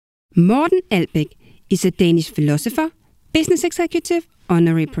Morten Albæk is a Danish philosopher, business executive,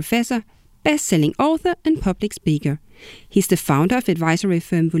 honorary professor, best-selling author and public speaker. He's the founder of advisory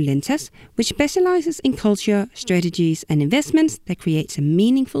firm Volentas, which specializes in culture, strategies and investments that creates a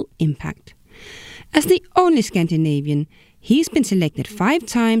meaningful impact. As the only Scandinavian, he's been selected 5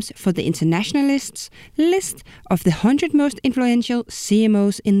 times for the Internationalists list of the 100 most influential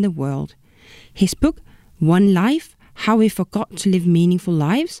CMOs in the world. His book, One Life, How We Forgot to Live Meaningful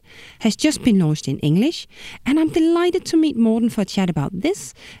Lives, has just been launched in English, and I'm delighted to meet Morten for a chat about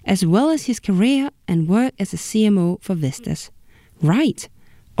this, as well as his career and work as a CMO for Vestas. Right,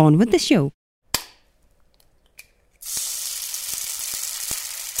 on with the show.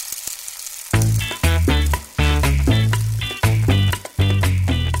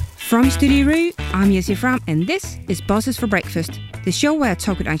 From Studio Rue, I'm Jessie Fram, and this is Bosses for Breakfast, the show where I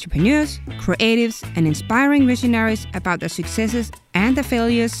talk with entrepreneurs, creatives, and inspiring visionaries about their successes and their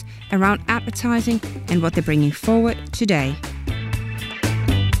failures around advertising and what they're bringing forward today.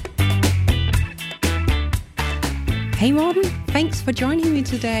 Hey Morten, thanks for joining me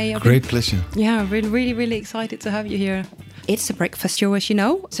today. Great pleasure. Yeah, really excited to have you here. It's a breakfast show, as you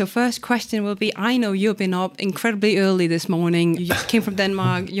know. So first question will be, I know you've been up incredibly early this morning. You just came from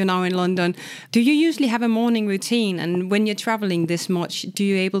Denmark, you're now in London. Do you usually have a morning routine? And when you're traveling this much, do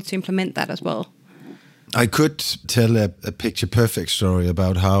you able to implement that as well? I could tell a picture-perfect story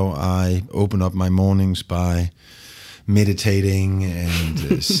about how I open up my mornings by meditating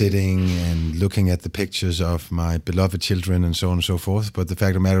and sitting and looking at the pictures of my beloved children and so on and so forth. But the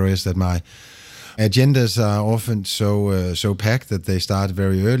fact of the matter is that my agendas are often so packed that they start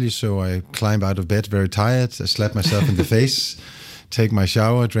very early, so I climb out of bed very tired, I slap myself in the face, take my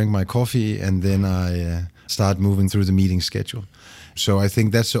shower, drink my coffee, and then I start moving through the meeting schedule. So I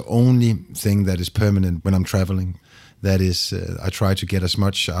think that's the only thing that is permanent when I'm traveling. That is, I try to get as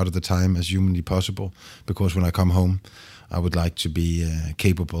much out of the time as humanly possible, because when I come home, I would like to be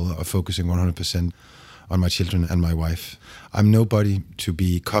capable of focusing 100% on my children and my wife. I'm nobody to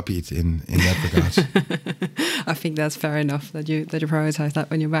be copied in that regard. I think that's fair enough that you prioritize that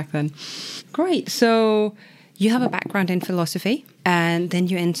when you're back then. Great. So you have a background in philosophy, and then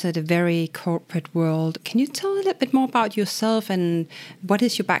you entered a very corporate world. Can you tell a little bit more about yourself and what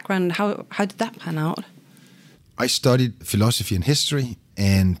is your background? How did that pan out? I studied philosophy and history,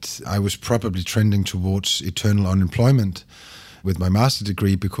 and I was probably trending towards eternal unemployment with my master's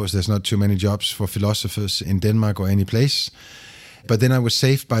degree, because there's not too many jobs for philosophers in Denmark or any place. But then I was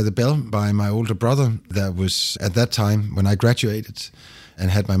saved by the bell by my older brother, that was at that time when I graduated and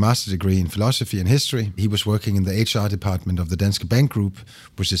had my master's degree in philosophy and history. He was working in the HR department of the Danske Bank Group,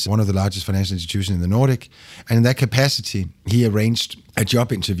 which is one of the largest financial institutions in the Nordic. And in that capacity, he arranged a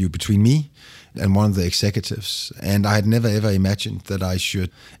job interview between me and one of the executives. And I had never ever imagined that I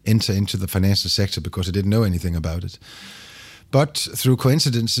should enter into the financial sector, because I didn't know anything about it. But through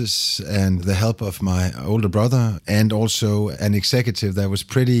coincidences and the help of my older brother and also an executive that was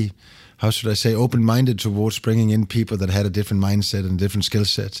pretty, how should I say, open-minded towards bringing in people that had a different mindset and a different skill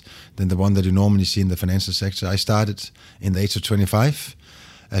set than the one that you normally see in the financial sector. I started in the age of 25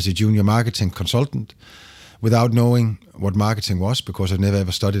 as a junior marketing consultant without knowing what marketing was, because I've never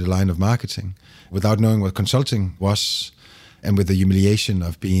ever studied a line of marketing, without knowing what consulting was, and with the humiliation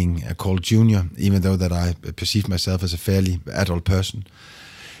of being called junior, even though that I perceived myself as a fairly adult person.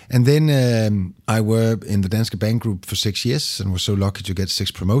 And then I worked in the Danske Bank Group for 6 years and was so lucky to get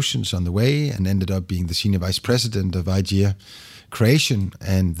 6 promotions on the way, and ended up being the senior vice president of idea creation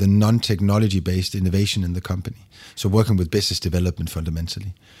and the non-technology-based innovation in the company. So working with business development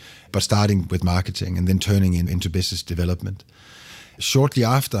fundamentally, but starting with marketing and then turning into business development. Shortly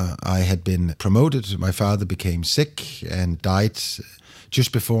after I had been promoted, my father became sick and died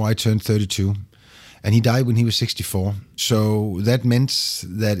just before I turned 32. And he died when he was 64. So that meant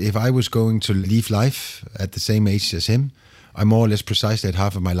that if I was going to leave life at the same age as him, I more or less precisely had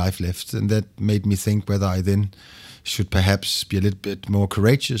half of my life left. And that made me think whether I then should perhaps be a little bit more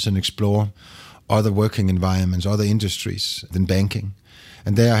courageous and explore other working environments, other industries than banking.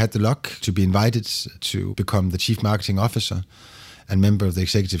 And there I had the luck to be invited to become the chief marketing officer and member of the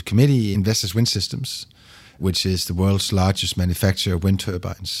executive committee in Vestas Wind Systems, which is the world's largest manufacturer of wind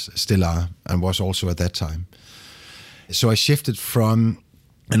turbines, still are, and was also at that time. So I shifted from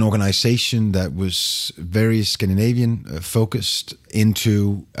an organization that was very Scandinavian focused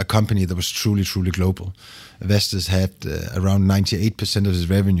into a company that was truly global. Vestas had around 98% of its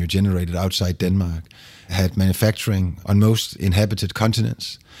revenue generated outside Denmark, had manufacturing on most inhabited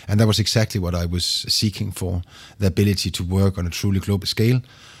continents, and that was exactly what I was seeking for, the ability to work on a truly global scale,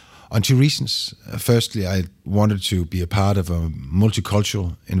 on two reasons. Firstly, I wanted to be a part of a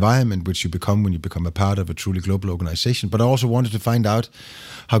multicultural environment, which you become when you become a part of a truly global organization. But I also wanted to find out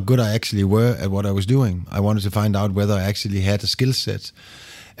how good I actually were at what I was doing. I wanted to find out whether I actually had a skill set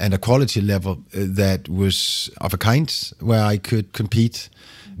and a quality level that was of a kind where I could compete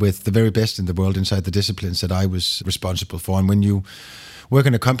with the very best in the world inside the disciplines that I was responsible for. And when you work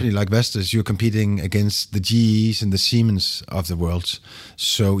in a company like Vestas, you're competing against the GEs and the Siemens of the world.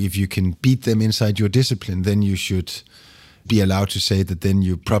 So if you can beat them inside your discipline, then you should be allowed to say that then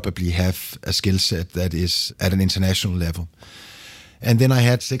you probably have a skill set that is at an international level. And then I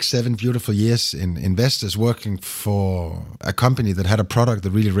had 6-7 beautiful years in Vestas working for a company that had a product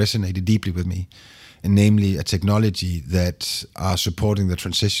that really resonated deeply with me, and namely a technology that are supporting the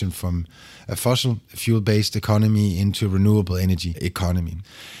transition from a fossil fuel-based economy into a renewable energy economy.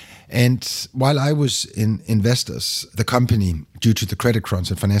 And while I was in Vestas, the company, due to the credit crunch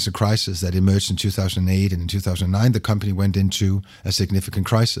and financial crisis that emerged in 2008 and in 2009, the company went into a significant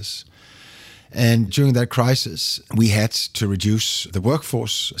crisis. And during that crisis, we had to reduce the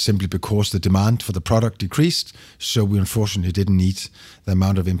workforce simply because the demand for the product decreased. So we unfortunately didn't need the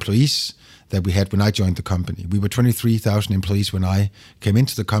amount of employees that we had when I joined the company. We were 23,000 employees when I came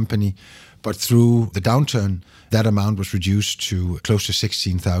into the company, but through the downturn, that amount was reduced to close to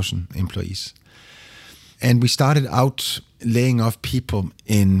 16,000 employees. And we started out laying off people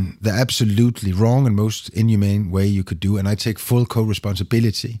in the absolutely wrong and most inhumane way you could do. And I take full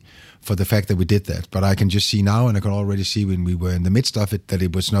co-responsibility for the fact that we did that. But I can just see now, and I can already see when we were in the midst of it, that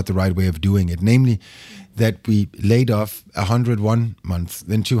it was not the right way of doing it. Namely, that we laid off 100 one month,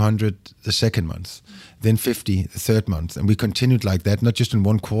 then 200 the second month, then 50 the third month. And we continued like that, not just in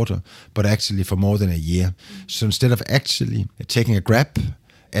one quarter, but actually for more than a year. So instead of actually taking a grab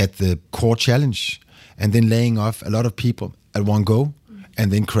at the core challenge and then laying off a lot of people at one go, and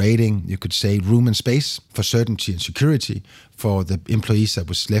then creating, you could say, room and space for certainty and security for the employees that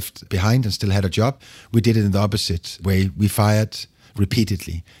was left behind and still had a job, we did it in the opposite way. We fired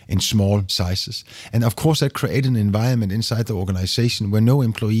repeatedly in small sizes. And of course, that created an environment inside the organization where no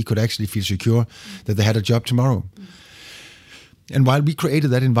employee could actually feel secure that they had a job tomorrow. And while we created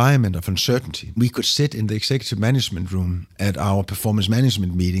that environment of uncertainty, we could sit in the executive management room at our performance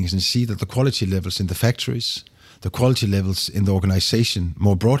management meetings and see that the quality levels in the factories, the quality levels in the organization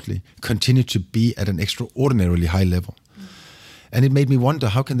more broadly, continue to be at an extraordinarily high level. And it made me wonder,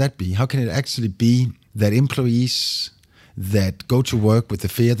 how can that be? How can it actually be that employees that go to work with the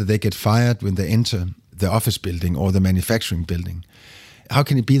fear that they get fired when they enter the office building or the manufacturing building, how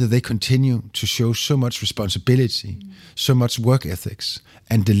can it be that they continue to show so much responsibility, so much work ethics,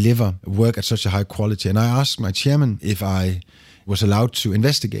 and deliver work at such a high quality? And I asked my chairman if I was allowed to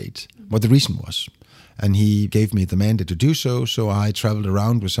investigate what the reason was. And he gave me the mandate to do so. So I traveled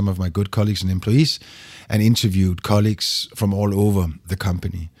around with some of my good colleagues and employees and interviewed colleagues from all over the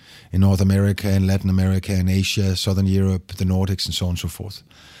company, in North America, in Latin America, in Asia, Southern Europe, the Nordics, and so on and so forth.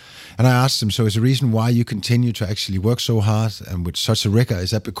 And I asked them, so is the reason why you continue to actually work so hard and with such a rigor,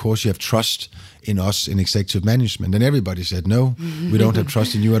 is that because you have trust in us in executive management? And everybody said, no, we don't have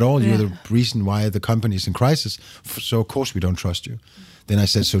trust in you at all. You're the reason why the company is in crisis. So of course we don't trust you. Then I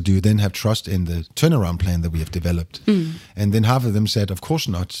said, so do you then have trust in the turnaround plan that we have developed? And then half of them said, of course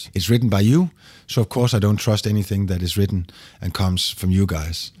not. It's written by you. So of course I don't trust anything that is written and comes from you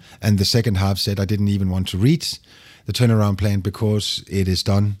guys. And the second half said, I didn't even want to read the turnaround plan because it is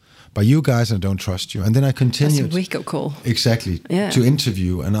done by you guys and I don't trust you. And then I continued. That's a wake-up call. Exactly. To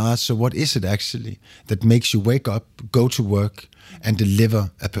interview and ask, so what is it actually that makes you wake up, go to work and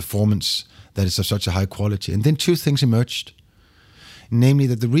deliver a performance that is of such a high quality? And then two things emerged. Namely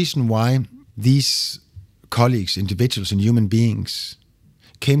that the reason why these colleagues, individuals and human beings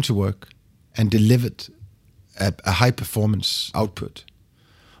came to work and delivered a high performance output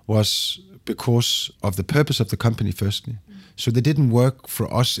was because of the purpose of the company firstly. So they didn't work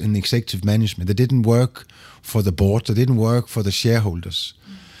for us in the executive management. They didn't work for the board. They didn't work for the shareholders.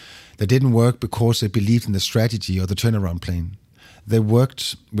 They didn't work because they believed in the strategy or the turnaround plan. They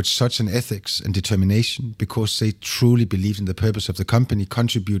worked with such an ethics and determination because they truly believed in the purpose of the company,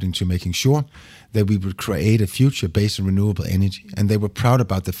 contributing to making sure that we would create a future based on renewable energy. And they were proud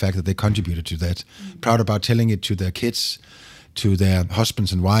about the fact that they contributed to that, proud about telling it to their kids, to their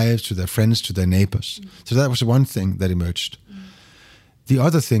husbands and wives, to their friends, to their neighbors. So that was one thing that emerged. The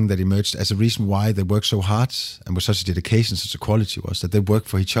other thing that emerged as a reason why they worked so hard and with such a dedication, such a quality, was that they worked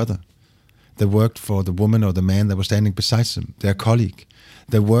for each other. They worked for the woman or the man that was standing beside them, their colleague.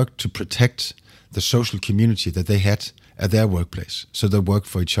 They worked to protect the social community that they had at their workplace. So they worked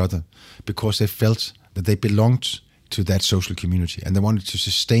for each other because they felt that they belonged to that social community, and they wanted to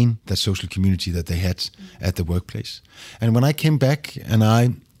sustain that social community that they had at the workplace. And when I came back and I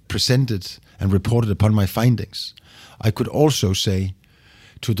presented and reported upon my findings, I could also say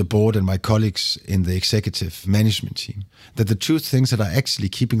to the board and my colleagues in the executive management team that the two things that are actually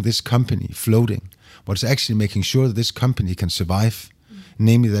keeping this company floating, what's actually making sure that this company can survive,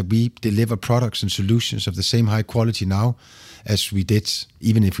 namely that we deliver products and solutions of the same high quality now as we did,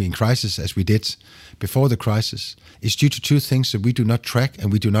 even if we're in crisis, as we did before the crisis, is due to two things that we do not track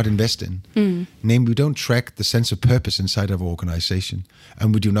and we do not invest in. Namely, we don't track the sense of purpose inside of our organization,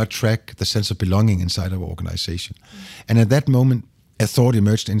 and we do not track the sense of belonging inside of our organization. And at that moment, a thought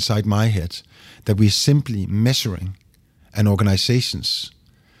emerged inside my head that we're simply measuring an organization's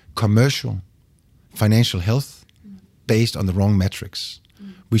commercial, financial health based on the wrong metrics.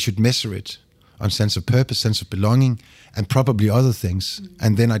 We should measure it on sense of purpose, sense of belonging, and probably other things.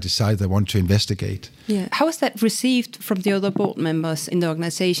 And then I decided I want to investigate. Yeah. How was that received from the other board members in the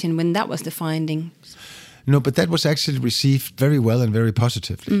organization when that was the finding? No, but that was actually received very well and very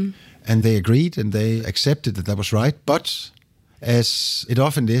positively. And they agreed and they accepted that was right. But as it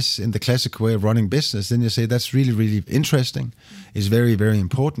often is in the classic way of running business, then you say, that's really, really interesting. It's very, very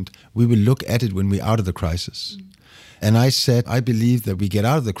important. We will look at it when we're out of the crisis. And I said, I believe that we get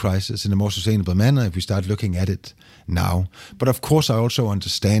out of the crisis in a more sustainable manner if we start looking at it now. But of course, I also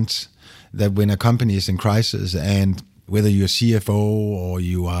understand that when a company is in crisis, and whether you're a CFO or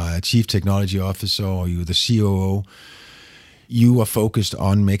you are a chief technology officer or you're the COO, you are focused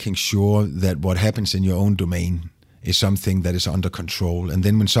on making sure that what happens in your own domain is something that is under control. And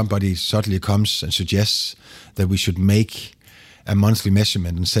then when somebody suddenly comes and suggests that we should make a monthly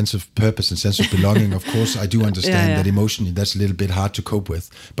measurement and sense of purpose and sense of belonging, of course, I do understand that emotionally that's a little bit hard to cope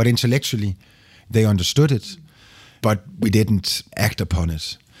with. But intellectually, they understood it, but we didn't act upon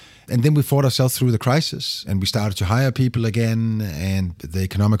it. And then we fought ourselves through the crisis, and we started to hire people again, and the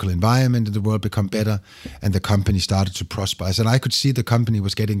economical environment in the world became better, and the company started to prosper. And I could see the company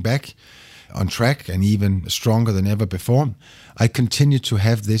was getting back on track and even stronger than ever before. I continued to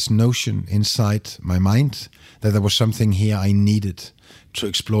have this notion inside my mind that there was something here I needed to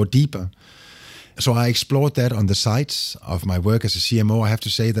explore deeper. So I explored that on the sides of my work as a CMO. I have to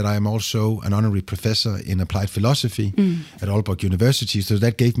say that I am also an honorary professor in applied philosophy at Aalborg University. So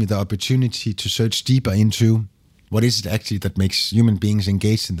that gave me the opportunity to search deeper into what is it actually that makes human beings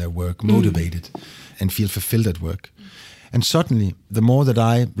engaged in their work, motivated, and feel fulfilled at work. And suddenly, the more that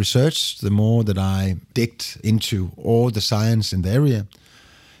I researched, the more that I digged into all the science in the area,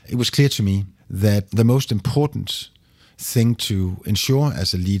 it was clear to me that the most important thing to ensure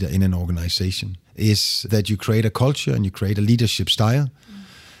as a leader in an organization is that you create a culture and you create a leadership style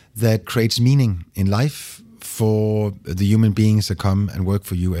that creates meaning in life for the human beings that come and work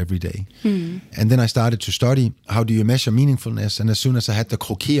for you every day. And then I started to study, how do you measure meaningfulness? And as soon as I had the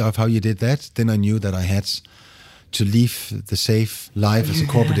croquis of how you did that, then I knew that I had to leave the safe life as a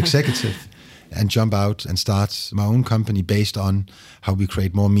corporate executive and jump out and start my own company based on how we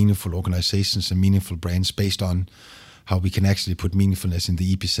create more meaningful organizations and meaningful brands, based on how we can actually put meaningfulness in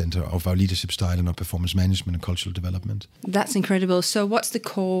the epicenter of our leadership style and our performance management and cultural development. That's incredible. So what's the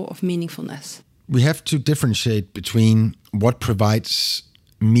core of meaningfulness? We have to differentiate between what provides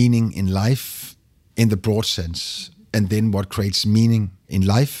meaning in life in the broad sense, and then what creates meaning in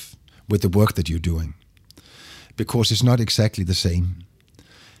life with the work that you're doing. Because it's not exactly the same.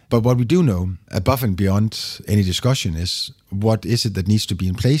 But what we do know, above and beyond any discussion, is what is it that needs to be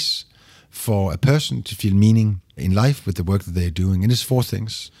in place for a person to feel meaning in life with the work that they're doing. And it's four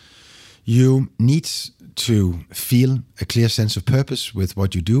things. You need to feel a clear sense of purpose with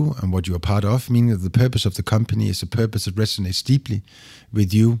what you do and what you are part of, meaning that the purpose of the company is a purpose that resonates deeply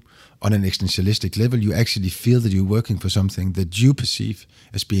with you on an existentialistic level. You actually feel that you're working for something that you perceive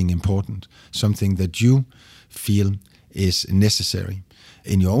as being important, something that you feel is necessary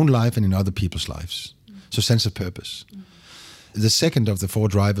in your own life and in other people's lives. So sense of purpose. The second of the four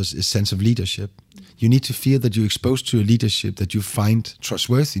drivers is sense of leadership. You need to feel that you're exposed to a leadership that you find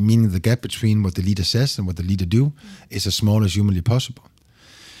trustworthy, meaning the gap between what the leader says and what the leader do is as small as humanly possible.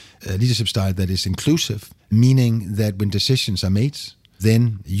 A leadership style that is inclusive, meaning that when decisions are made,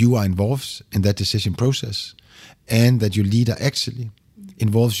 then you are involved in that decision process, and that your leader actually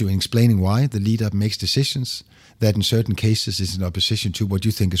involves you in explaining why the leader makes decisions that in certain cases is in opposition to what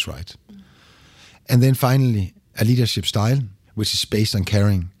you think is right. And then finally, a leadership style which is based on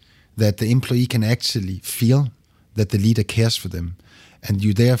caring, that the employee can actually feel that the leader cares for them, and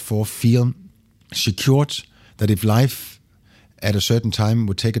you therefore feel secured that if life at a certain time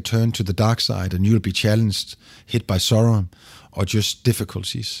would take a turn to the dark side and you'll be challenged, hit by sorrow or just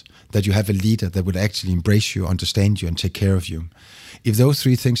difficulties, that you have a leader that would actually embrace you, understand you, and take care of you. If those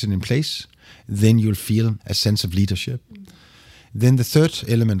three things are in place, then you'll feel a sense of leadership. Then the third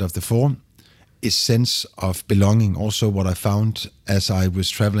element of the four is sense of belonging, also what I found as I was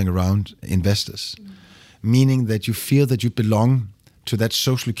traveling around investors, meaning that you feel that you belong to that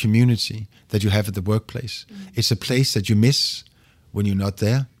social community that you have at the workplace. It's a place that you miss when you're not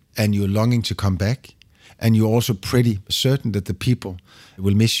there, and you're longing to come back, and you're also pretty certain that the people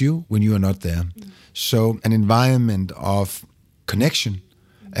will miss you when you are not there. So an environment of connection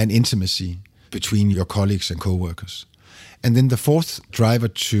and intimacy between your colleagues and co-workers. And then the fourth driver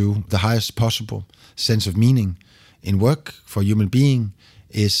to the highest possible sense of meaning in work for a human being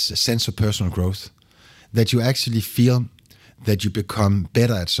is a sense of personal growth, that you actually feel that you become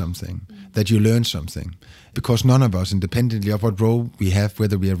better at something, that you learn something. Because none of us, independently of what role we have,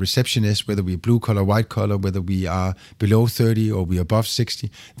 whether we are receptionists, whether we are blue collar, white collar, whether we are below 30 or we are above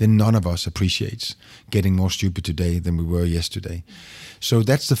 60, then none of us appreciates getting more stupid today than we were yesterday. So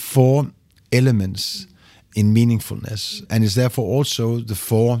that's the four elements in meaningfulness, and is therefore also the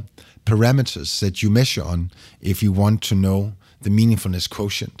four parameters that you measure on if you want to know the meaningfulness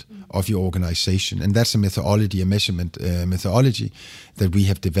quotient of your organization. And that's a methodology, a measurement methodology that we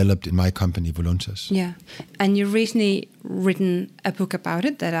have developed in my company, Voluntas. Yeah, and you've recently written a book about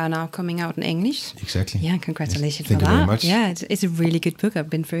it that are now coming out in English. Exactly. Yeah, congratulations for that. Thank you very much. Yeah, it's a really good book. I've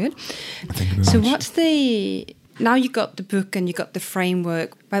been through it. Thank you very so much. what's the... Now you got the book and you got the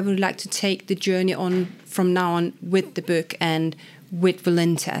framework, where would you like to take the journey on from now on with the book and with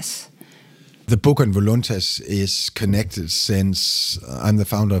Voluntas? The book on Voluntas is connected since I'm the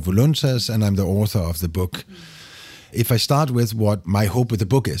founder of Voluntas and I'm the author of the book. If I start with what my hope with the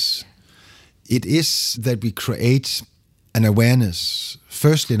book is, it is that we create an awareness,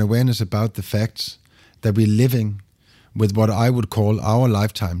 firstly an awareness about the fact that we're living with what I would call our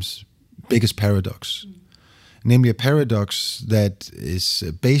lifetime's biggest paradox. Namely a paradox that is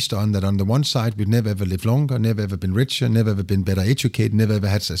based on that on the one side we've never ever lived longer, never ever been richer, never ever been better educated, never ever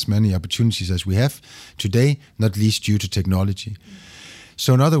had as many opportunities as we have today, not least due to technology.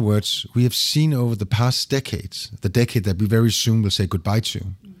 So in other words, we have seen over the past decades, the decade that we very soon will say goodbye to,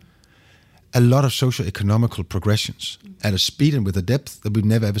 a lot of socio-economical progressions at a speed and with a depth that we've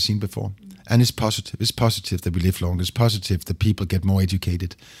never ever seen before. And it's positive. It's positive that we live longer. It's positive that people get more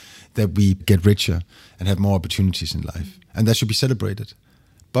educated, that we get richer and have more opportunities in life. And that should be celebrated.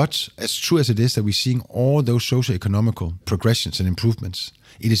 But as true as it is that we're seeing all those socio-economical progressions and improvements,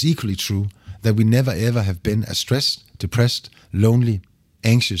 it is equally true that we never ever have been as stressed, depressed, lonely,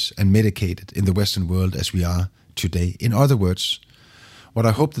 anxious and medicated in the Western world as we are today. In other words, what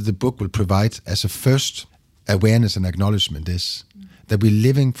I hope that the book will provide as a first awareness and acknowledgement is that we're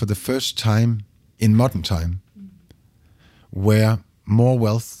living for the first time in modern time where more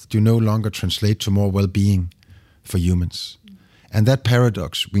wealth do no longer translate to more well-being for humans. And that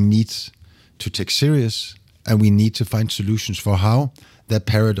paradox we need to take serious, and we need to find solutions for how that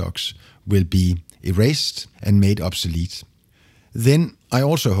paradox will be erased and made obsolete. Then I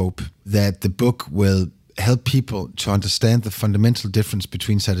also hope that the book will help people to understand the fundamental difference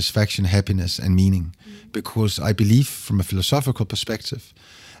between satisfaction, happiness, and meaning. Because I believe from a philosophical perspective,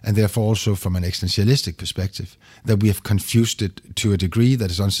 and therefore also from an existentialistic perspective, that we have confused it to a degree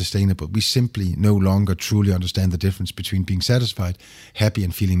that is unsustainable. We simply no longer truly understand the difference between being satisfied, happy,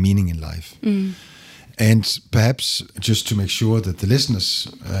 and feeling meaning in life. And perhaps just to make sure that the listeners...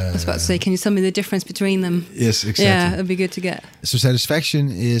 I was about to say, can you tell me the difference between them? Yes, exactly. Yeah, it'd be good to get. So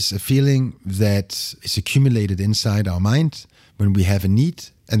satisfaction is a feeling that is accumulated inside our mind when we have a need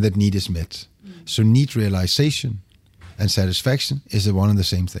and that need is met. So need realization and satisfaction is one and the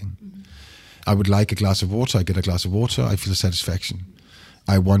same thing. I would like a glass of water, I get a glass of water, I feel satisfaction.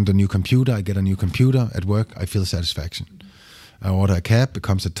 I want a new computer, I get a new computer at work, I feel satisfaction. I order a cab, it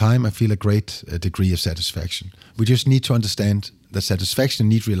comes at time, I feel a great degree of satisfaction. We just need to understand that satisfaction and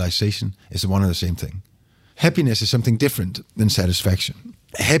need realization is one and the same thing. Happiness is something different than satisfaction.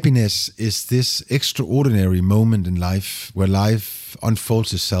 Happiness is this extraordinary moment in life where life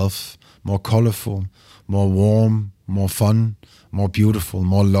unfolds itself more colorful, more warm, more fun, more beautiful,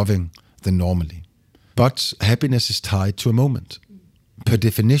 more loving than normally. But happiness is tied to a moment. Per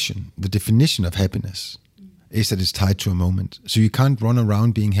definition, the definition of happiness is that it's tied to a moment. So you can't run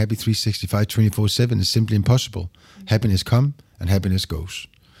around being happy 365, 24/7. It's simply impossible. Happiness comes and happiness goes.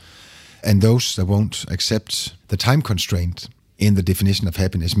 And those that won't accept the time constraint in the definition of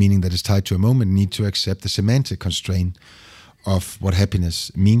happiness, meaning that it's tied to a moment, need to accept the semantic constraint of what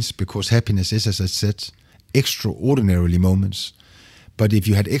happiness means, because happiness is, as I said, extraordinary moments. But if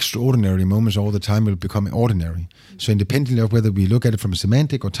you had extraordinary moments all the time, it will become ordinary. So independently of whether we look at it from a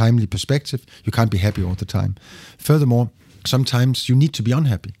semantic or timely perspective, you can't be happy all the time. Furthermore, sometimes you need to be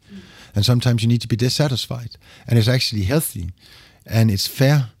unhappy. And sometimes you need to be dissatisfied. And it's actually healthy and it's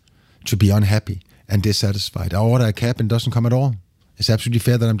fair to be unhappy and dissatisfied. I order a cab and it doesn't come at all. It's absolutely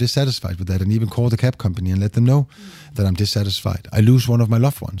fair that I'm dissatisfied with that, and even call the cab company and let them know that I'm dissatisfied. I lose one of my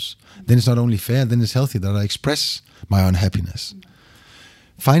loved ones. Then it's not only fair, then it's healthy that I express my unhappiness.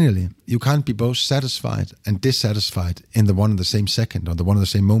 Finally, you can't be both satisfied and dissatisfied in the one and the same second or the one and the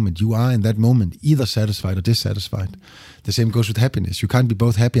same moment. You are in that moment either satisfied or dissatisfied. The same goes with happiness. You can't be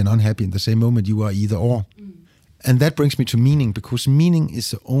both happy and unhappy in the same moment. You are either or. And that brings me to meaning, because meaning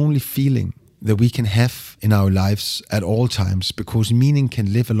is the only feeling that we can have in our lives at all times, because meaning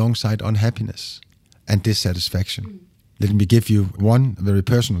can live alongside unhappiness and dissatisfaction. Let me give you one very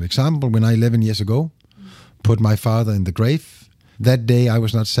personal example. When I, 11 years ago, put my father in the grave, that day I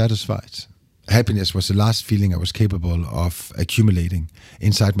was not satisfied. Happiness was the last feeling I was capable of accumulating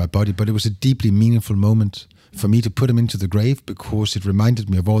inside my body, but it was a deeply meaningful moment for me to put him into the grave, because it reminded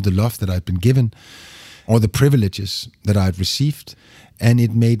me of all the love that I'd been given, all the privileges that I had received, and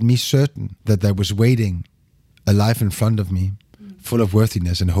it made me certain that there was waiting a life in front of me, full of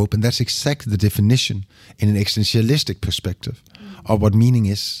worthiness and hope. And that's exactly the definition in an existentialistic perspective of what meaning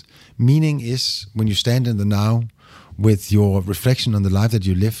is. Meaning is when you stand in the now with your reflection on the life that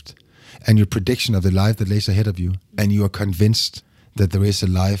you lived and your prediction of the life that lays ahead of you, and you are convinced that there is a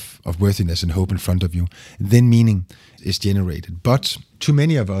life of worthiness and hope in front of you, then meaning is generated. But too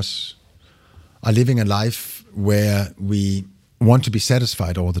many of us are living a life where we want to be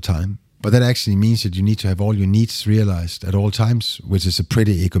satisfied all the time, but that actually means that you need to have all your needs realized at all times, which is a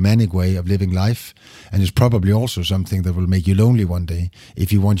pretty egomanic way of living life, and is probably also something that will make you lonely one day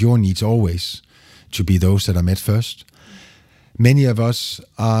if you want your needs always to be those that are met first. Many of us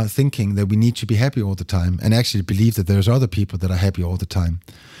are thinking that we need to be happy all the time, and actually believe that there's other people that are happy all the time.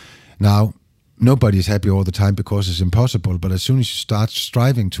 Now, nobody is happy all the time because it's impossible, but as soon as you start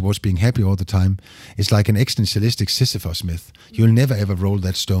striving towards being happy all the time, it's like an existentialistic Sisyphus myth. You'll never ever roll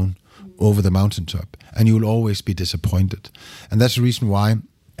that stone over the mountaintop, and you'll always be disappointed. And that's the reason why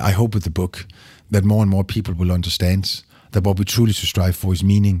I hope with the book that more and more people will understand that what we truly should strive for is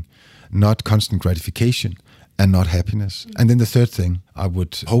meaning, not constant gratification, and not happiness. And then the third thing I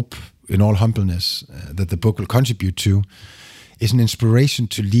would hope, in all humbleness, that the book will contribute to is an inspiration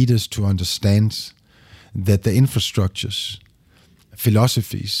to leaders to understand that the infrastructures,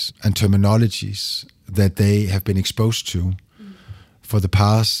 philosophies, and terminologies that they have been exposed to for the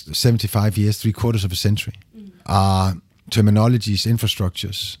past 75 years, 3/4 of a century, are terminologies,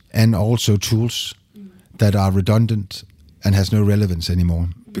 infrastructures, and also tools that are redundant and has no relevance anymore,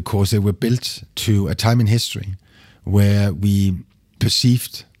 because they were built to a time in history where we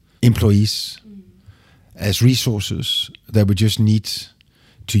perceived employees as resources that we just need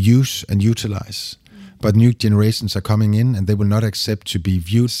to use and utilize. But new generations are coming in, and they will not accept to be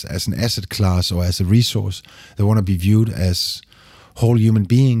viewed as an asset class or as a resource. They want to be viewed as whole human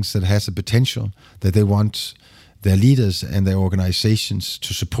beings that has a potential that they want their leaders and their organizations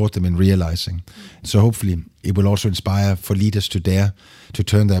to support them in realizing. So hopefully it will also inspire for leaders to dare to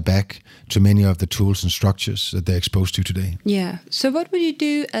turn their back to many of the tools and structures that they're exposed to today. Yeah. So what would you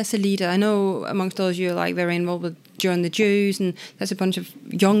do as a leader? I know amongst those you're like very involved with During the Jews, and there's a bunch of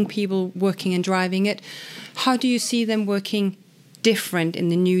young people working and driving it. How do you see them working different in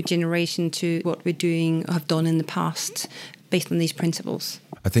the new generation to what we're doing or have done in the past based on these principles?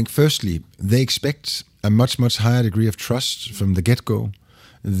 I think firstly, they expect a much, much higher degree of trust from the get-go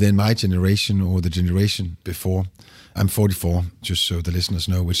than my generation or the generation before. I'm 44, just so the listeners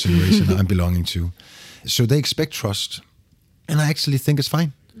know which generation I'm belonging to. So they expect trust, and I actually think it's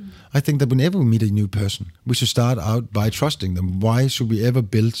fine. I think that whenever we meet a new person, we should start out by trusting them. Why should we ever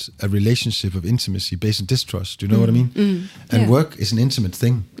build a relationship of intimacy based on distrust? Do you know what I mean? And work is an intimate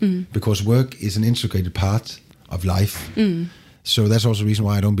thing, because work is an integrated part of life. So that's also the reason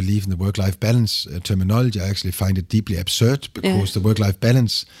why I don't believe in the work-life balance terminology. I actually find it deeply absurd, because the work-life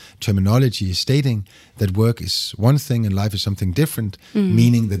balance terminology is stating that work is one thing and life is something different,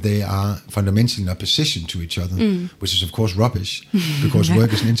 meaning that they are fundamentally in opposition to each other, which is of course rubbish, because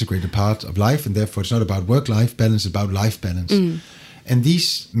work is an integrated part of life, and therefore it's not about work-life balance, it's about life balance. And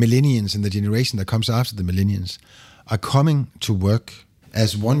these millennials and the generation that comes after the millennials are coming to work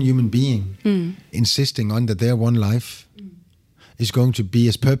as one human being, insisting on that their one life is going to be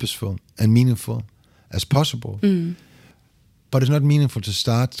as purposeful and meaningful as possible. But it's not meaningful to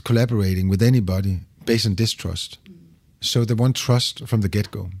start collaborating with anybody based on distrust. So they want trust from the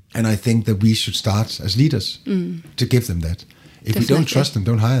get-go. And I think that we should start as leaders to give them that. If we don't trust them,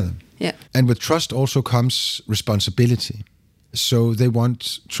 don't hire them. Yeah. And with trust also comes responsibility. So they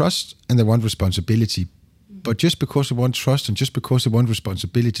want trust and they want responsibility. But just because they want trust and just because they want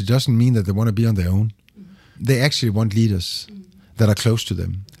responsibility doesn't mean that they want to be on their own. They actually want leaders that are close to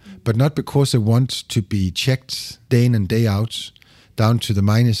them. But not because they want to be checked day in and day out, down to the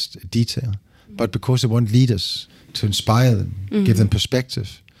minutest detail, but because they want leaders to inspire them, give them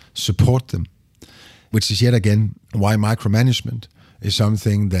perspective, support them, which is yet again why micromanagement is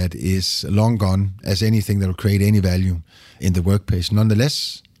something that is long gone as anything that will create any value in the workplace.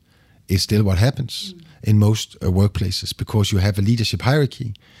 Nonetheless, it's still what happens in most workplaces, because you have a leadership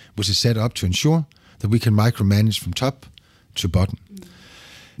hierarchy which is set up to ensure that we can micromanage from top to bottom.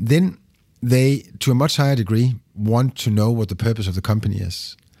 Then they, to a much higher degree, want to know what the purpose of the company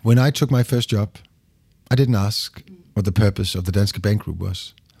is. When I took my first job, I didn't ask what the purpose of the Danske Bank Group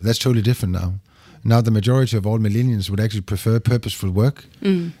was. That's totally different now. Now the majority of all millennials would actually prefer purposeful work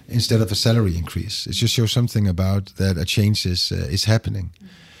instead of a salary increase. It just shows something about that a change is happening.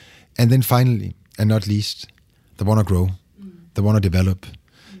 And then finally, and not least, they want to grow, they want to develop,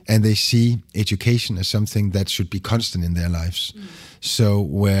 and they see education as something that should be constant in their lives. So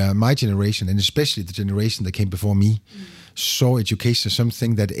where my generation, and especially the generation that came before me, saw education as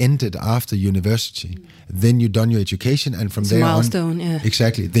something that ended after university. Then you've done your education, and from there milestone, on,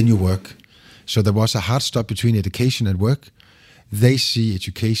 exactly, then you work. So there was a hard stop between education and work. They see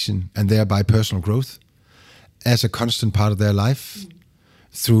education and thereby personal growth as a constant part of their life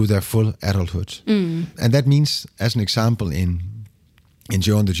through their full adulthood. And that means, as an example, in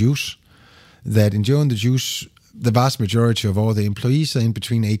Joe and the Juice, that in Joe and the Juice, the vast majority of all the employees are in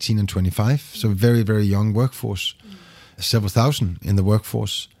between 18 and 25, so a very, very young workforce, several thousand in the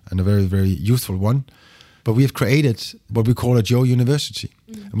workforce, and a very, very youthful one. But we have created what we call a Joe University.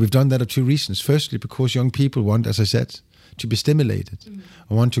 And we've done that for two reasons. Firstly, because young people want, as I said, to be stimulated,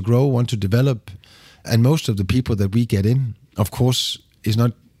 want to grow, want to develop. And most of the people that we get in, of course, is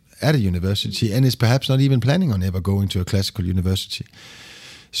not at a university and is perhaps not even planning on ever going to a classical university.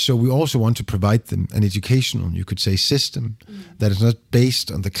 So we also want to provide them an educational, you could say, system that is not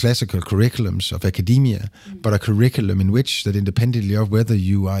based on the classical curriculums of academia, but a curriculum in which, that independently of whether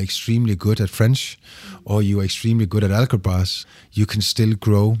you are extremely good at French or you are extremely good at algebras, you can still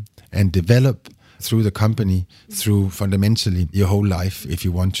grow and develop through the company, through fundamentally your whole life if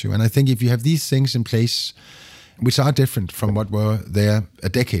you want to. And I think if you have these things in place, which are different from what were there a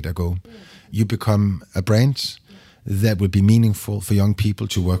decade ago, you become a brand that will be meaningful for young people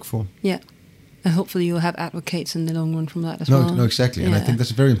to work for. Yeah. And hopefully you'll have advocates in the long run from that as well. No, exactly. And I think that's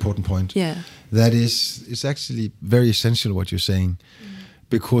a very important point. Yeah. That is, it's actually very essential what you're saying,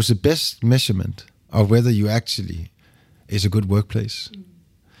 because the best measurement of whether you actually is a good workplace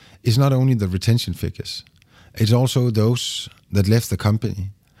is not only the retention figures, it's also those that left the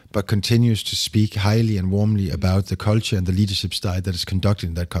company but continues to speak highly and warmly about the culture and the leadership style that is conducted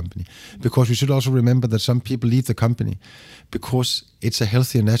in that company. Because we should also remember that some people leave the company because it's a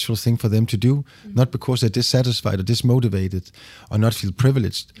healthy and natural thing for them to do, not because they're dissatisfied or dismotivated or not feel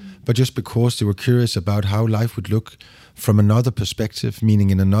privileged, but just because they were curious about how life would look from another perspective, meaning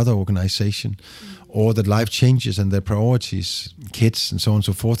in another organization, or that life changes and their priorities, kids and so on and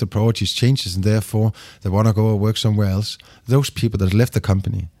so forth, the priorities changes and therefore they want to go or work somewhere else. Those people that left the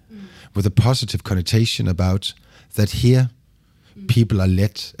company with a positive connotation about that here people are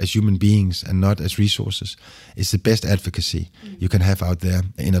led as human beings and not as resources is the best advocacy you can have out there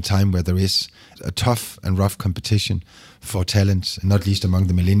in a time where there is a tough and rough competition for talent, and not least among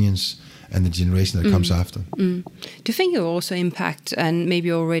the millennials and the generation that comes after. Do you think it will also impact, and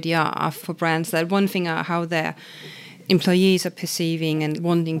maybe already are, for brands, that one thing are how their employees are perceiving and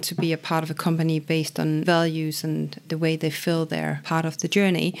wanting to be a part of a company based on values and the way they feel they're part of the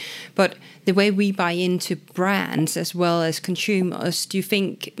journey, but the way we buy into brands as well as consumers, do you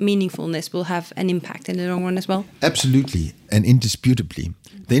think meaningfulness will have an impact in the long run as well? Absolutely and indisputably.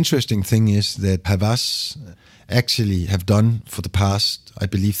 The interesting thing is that Havas actually have done for the past, I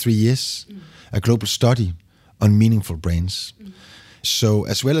believe, 3 years, a global study on meaningful brands. So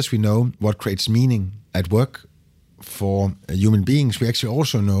as well as we know what creates meaning at work for human beings, we actually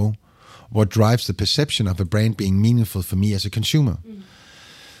also know what drives the perception of a brand being meaningful for me as a consumer.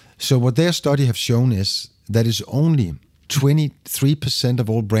 So what their study have shown is that it's only 23% of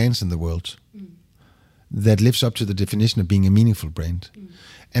all brands in the world that lives up to the definition of being a meaningful brand.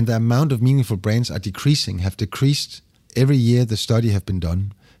 And the amount of meaningful brands have decreased every year the study have been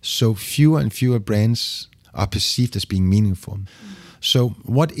done. So fewer and fewer brands are perceived as being meaningful. So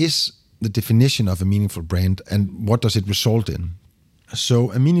what is the definition of a meaningful brand and what does it result in.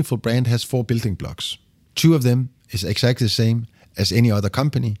 So a meaningful brand has 4 building blocks. 2 of them is exactly the same as any other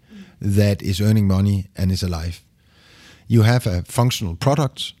company that is earning money and is alive. You have a functional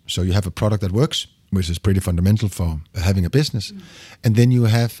product, so you have a product that works, which is pretty fundamental for having a business. And then you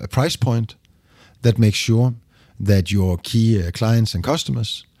have a price point that makes sure that your key clients and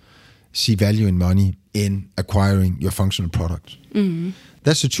customers see value in money in acquiring your functional product. Mm-hmm.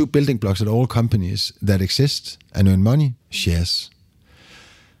 That's the 2 building blocks that all companies that exist and earn money shares.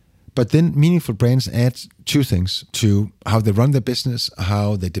 But then meaningful brands add 2 things to how they run their business,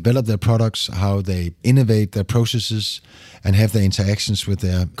 how they develop their products, how they innovate their processes and have their interactions with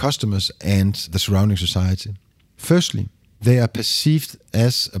their customers and the surrounding society. Firstly, they are perceived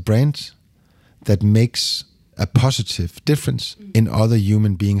as a brand that makes a positive difference in other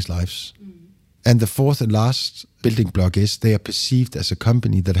human beings' lives. And the 4th and last building block is they are perceived as a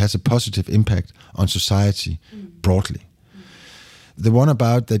company that has a positive impact on society broadly. The one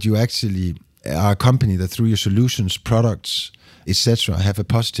about that you actually are a company that through your solutions, products, etc., have a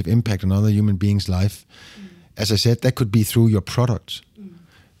positive impact on other human beings' life. As I said, that could be through your product.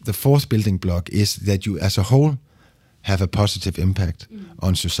 The 4th building block is that you as a whole have a positive impact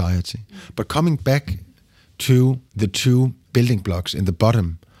on society. But coming back to the 2 building blocks in the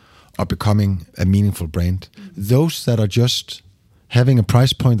bottom of becoming a meaningful brand, those that are just having a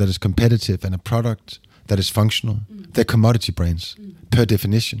price point that is competitive and a product that is functional, they're commodity brands per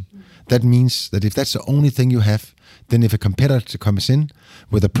definition. That means that if that's the only thing you have, then if a competitor comes in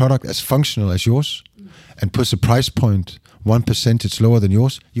with a product as functional as yours and puts a price point 1% lower than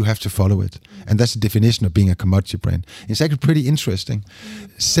yours, you have to follow it. And that's the definition of being a commodity brand. It's actually pretty interesting.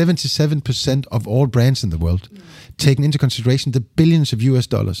 77% of all brands in the world, taking into consideration the billions of US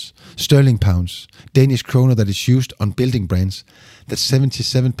dollars, sterling pounds, Danish kroner that is used on building brands, that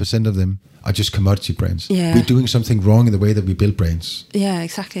 77% of them are just commodity brands. Yeah. We're doing something wrong in the way that we build brands. Yeah,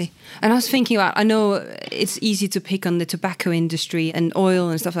 exactly. And I was thinking about, I know it's easy to pick on the tobacco industry and oil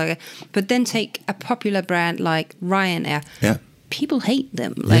and stuff like that, but then take a popular brand like Ryanair. Yeah. People hate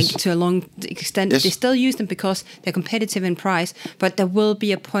them, Yes. like to a long extent. Yes. They still use them because they're competitive in price, but there will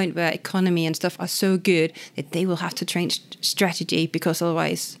be a point where economy and stuff are so good that they will have to change strategy because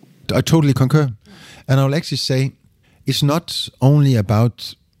otherwise... I totally concur. And I'll actually say it's not only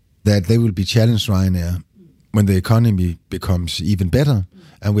about that they will be challenged, Ryanair, when the economy becomes even better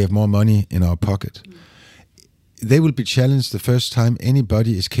and we have more money in our pocket. They will be challenged the first time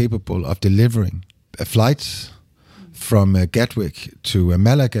anybody is capable of delivering a flight from Gatwick to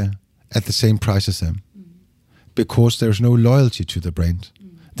Malaga at the same price as them, because there's no loyalty to the brand.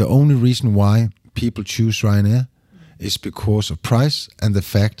 The only reason why people choose Ryanair is because of price and the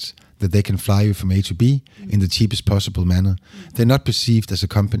fact that they can fly you from A to B in the cheapest possible manner. They're not perceived as a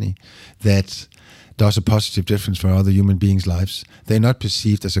company that does a positive difference for other human beings' lives. They're not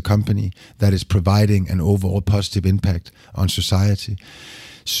perceived as a company that is providing an overall positive impact on society.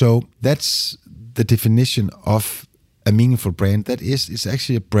 So that's the definition of a meaningful brand. That is, it's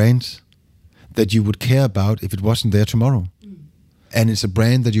actually a brand that you would care about if it wasn't there tomorrow. And it's a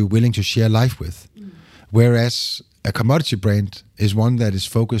brand that you're willing to share life with. Whereas a commodity brand is one that is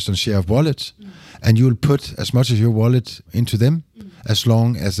focused on share of wallet, and you'll put as much of your wallet into them as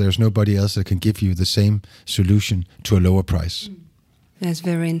long as there's nobody else that can give you the same solution to a lower price. That's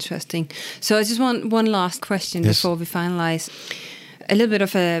very interesting. So I just want one last question before we finalize. A little bit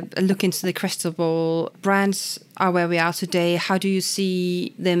of a look into the crystal ball. Brands are where we are today. How do you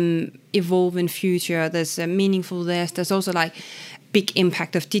see them evolve in future? There's a meaningful there's also like big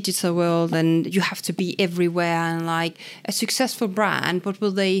impact of digital world, and you have to be everywhere. And like a successful brand, what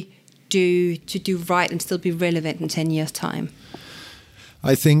will they do to do right and still be relevant in 10 years' time?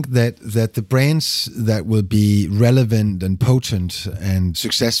 I think that the brands that will be relevant and potent and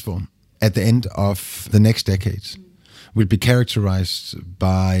successful at the end of the next decade will be characterized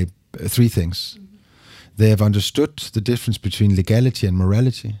by 3 things. They have understood the difference between legality and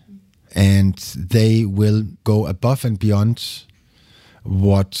morality, and they will go above and beyond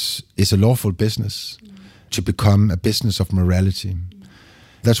what is a lawful business to become a business of morality.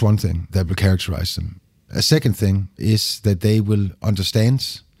 That's one thing that will characterize them. A second thing is that they will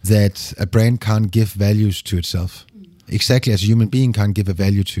understand that a brand can't give values to itself. Exactly as a human being can't give a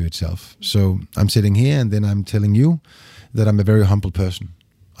value to itself. So I'm sitting here and then I'm telling you that I'm a very humble person.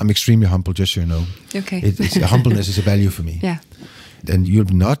 I'm extremely humble, just so you know. Okay. Humbleness is a value for me. Yeah. And you'll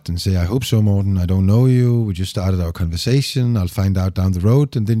nod and say, I hope so, Morten. I don't know you. We just started our conversation. I'll find out down the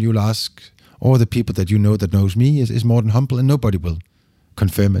road. And then you'll ask all the people that you know that knows me, is Morten humble? And nobody will.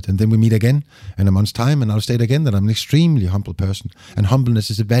 confirm it. And then we meet again in a month's time, and I'll state again that I'm an extremely humble person, and humbleness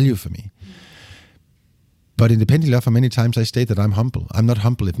is a value for me. But independently of how many times I state that I'm humble, I'm not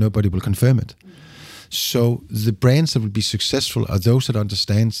humble if nobody will confirm it. So the brands that will be successful are those that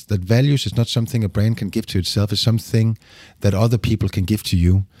understand that values is not something a brand can give to itself, it's something that other people can give to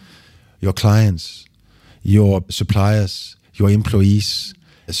you, your clients, your suppliers, your employees,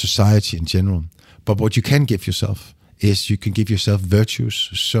 society in general. But what you can give yourself is you can give yourself virtues.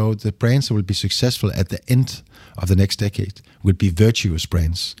 So the brands that will be successful at the end of the next decade will be virtuous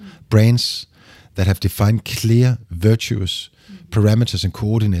brands. Brands that have defined clear, virtuous parameters and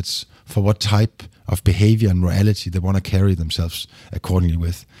coordinates for what type of behavior and morality they want to carry themselves accordingly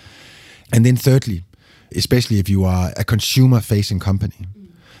with. And then thirdly, especially if you are a consumer-facing company,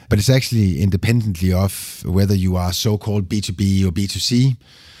 but it's actually independently of whether you are so-called B2B or B2C,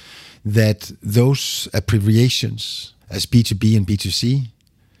 that those abbreviations as B2B and B2C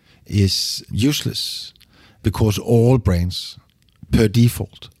is useless, because all brands per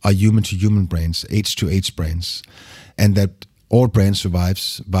default are human-to-human brands, H2H brands, and that all brand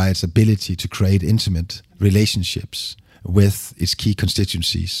survives by its ability to create intimate relationships with its key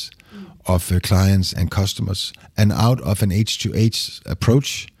constituencies of clients and customers. And out of an H2H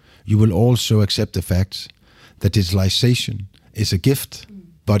approach, you will also accept the fact that digitalization is a gift,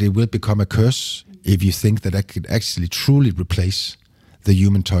 but it will become a curse if you think that could actually truly replace the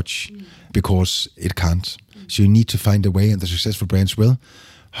human touch, because it can't. So you need to find a way, and the successful brands will,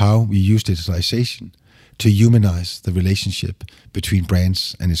 how we use digitalization to humanize the relationship between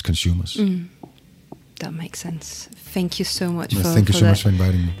brands and its consumers. That makes sense. Thank you so much Thank you so much for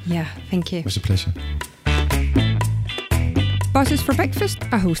inviting me. Yeah, thank you. It was a pleasure. Bosses for Breakfast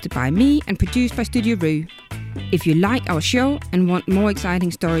are hosted by me and produced by Studio Rue. If you like our show and want more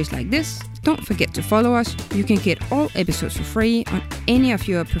exciting stories like this, don't forget to follow us. You can get all episodes for free on any of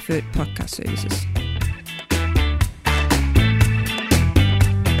your preferred podcast services.